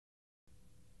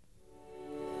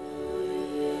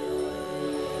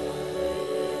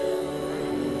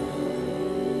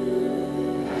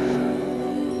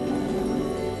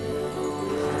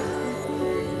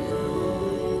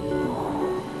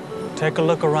Take a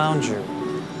look around you.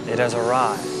 It has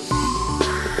arrived.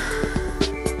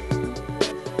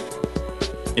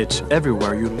 It's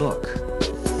everywhere you look.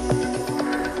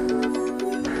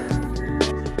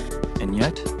 And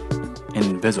yet,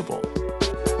 invisible.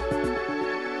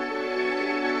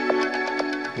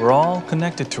 We're all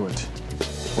connected to it,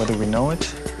 whether we know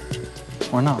it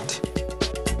or not.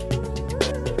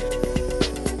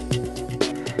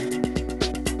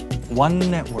 One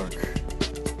network,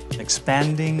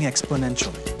 expanding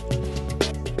exponentially.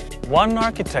 One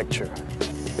architecture,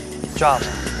 Java,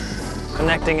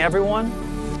 connecting everyone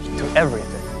to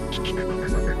everything.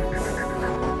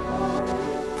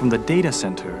 From the data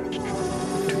center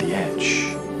to the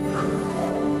edge.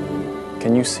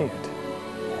 Can you see it?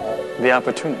 The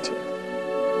opportunity.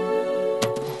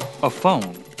 A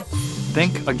phone.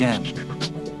 Think again.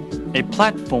 A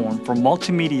platform for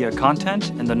multimedia content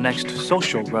and the next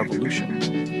social revolution.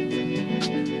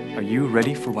 Are you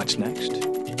ready for what's next?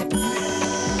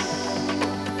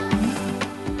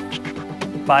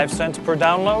 5 cents per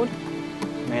download?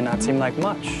 May not seem like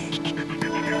much.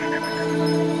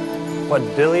 But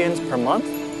billions per month?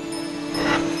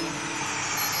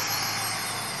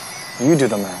 You do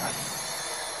the math.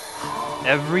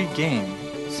 Every game,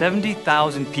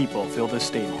 70,000 people fill the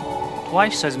stadium.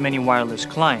 Twice as many wireless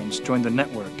clients join the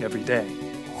network every day.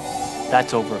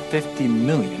 That's over 50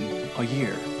 million a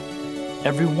year.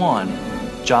 Every one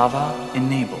Java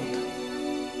enabled.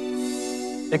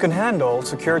 It can handle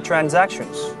secure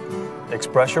transactions,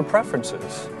 express your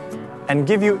preferences, and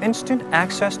give you instant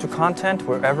access to content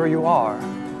wherever you are.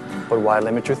 But why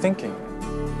limit your thinking?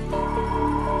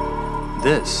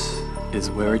 This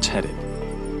is where it's headed.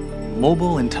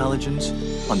 Mobile intelligence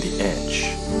on the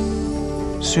edge.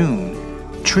 Soon,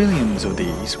 trillions of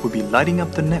these will be lighting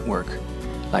up the network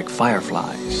like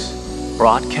fireflies,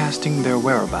 broadcasting their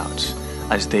whereabouts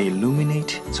as they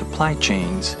illuminate supply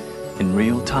chains in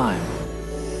real time.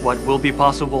 What will be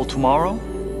possible tomorrow?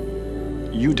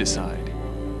 You decide,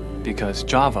 because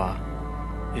Java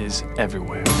is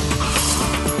everywhere.